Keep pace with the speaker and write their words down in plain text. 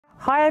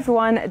Hi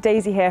everyone,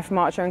 Daisy here from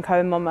Archer & Co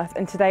in Monmouth,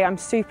 and today I'm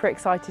super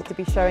excited to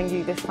be showing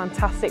you this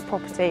fantastic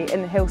property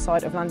in the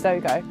hillside of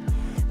Llandogo.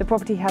 The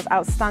property has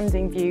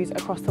outstanding views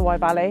across the Wye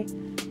Valley.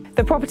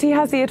 The property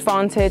has the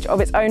advantage of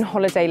its own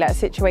holiday let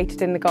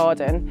situated in the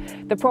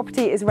garden. The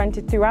property is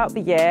rented throughout the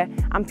year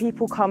and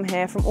people come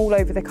here from all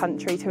over the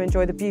country to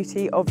enjoy the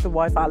beauty of the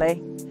Wye Valley.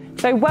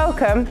 So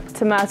welcome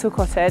to Myrtle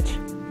Cottage.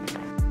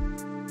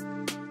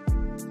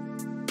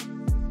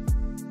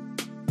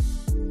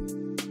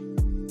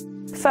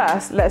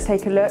 First, let's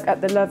take a look at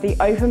the lovely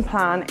open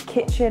plan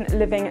kitchen,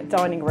 living,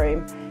 dining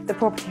room. The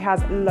property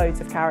has loads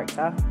of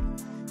character.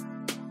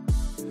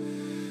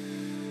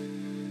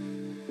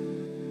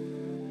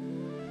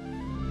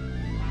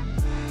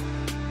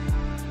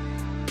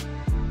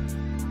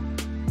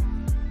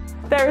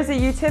 There is a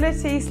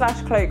utility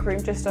 /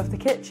 cloakroom just off the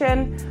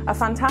kitchen, a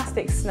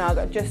fantastic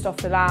snug just off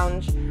the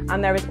lounge,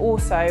 and there is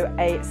also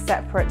a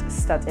separate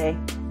study.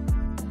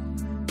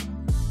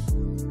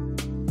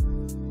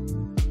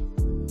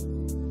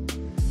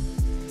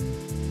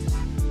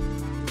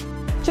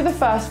 To the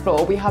first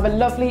floor, we have a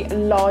lovely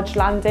large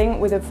landing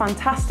with a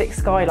fantastic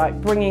skylight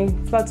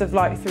bringing floods of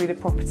light through the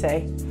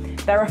property.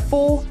 There are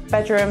 4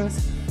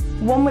 bedrooms,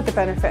 one with the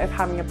benefit of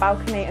having a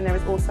balcony, and there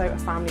is also a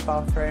family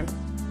bathroom.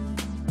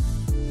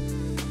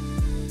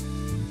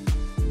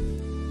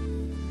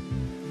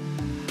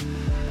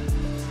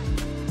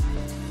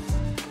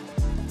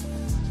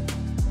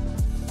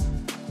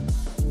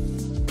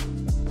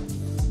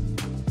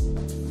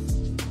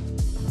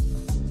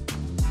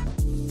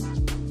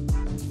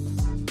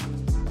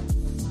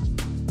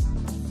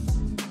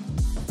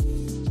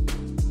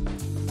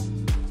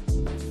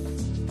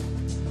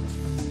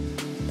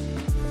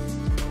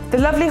 The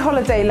lovely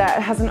holiday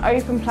let has an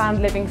open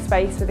plan living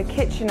space with a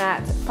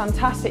kitchenette,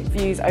 fantastic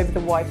views over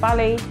the Wye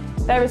Valley.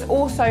 There is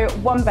also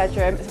 1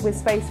 bedroom with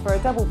space for a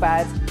double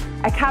bed,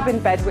 a cabin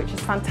bed which is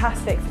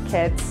fantastic for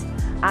kids,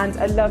 and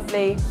a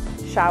lovely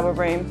shower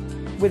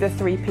room with a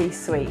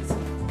 3-piece suite.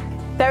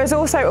 There is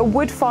also a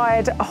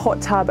wood-fired hot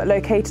tub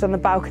located on the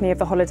balcony of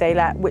the holiday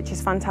let, which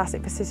is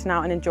fantastic for sitting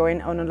out and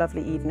enjoying on a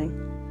lovely evening.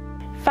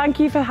 Thank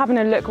you for having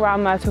a look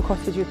around Myrtle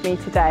Cottage with me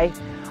today.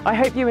 I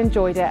hope you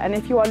enjoyed it, and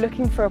if you are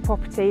looking for a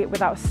property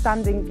with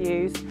outstanding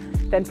views,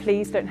 then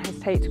please don't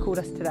hesitate to call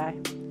us today.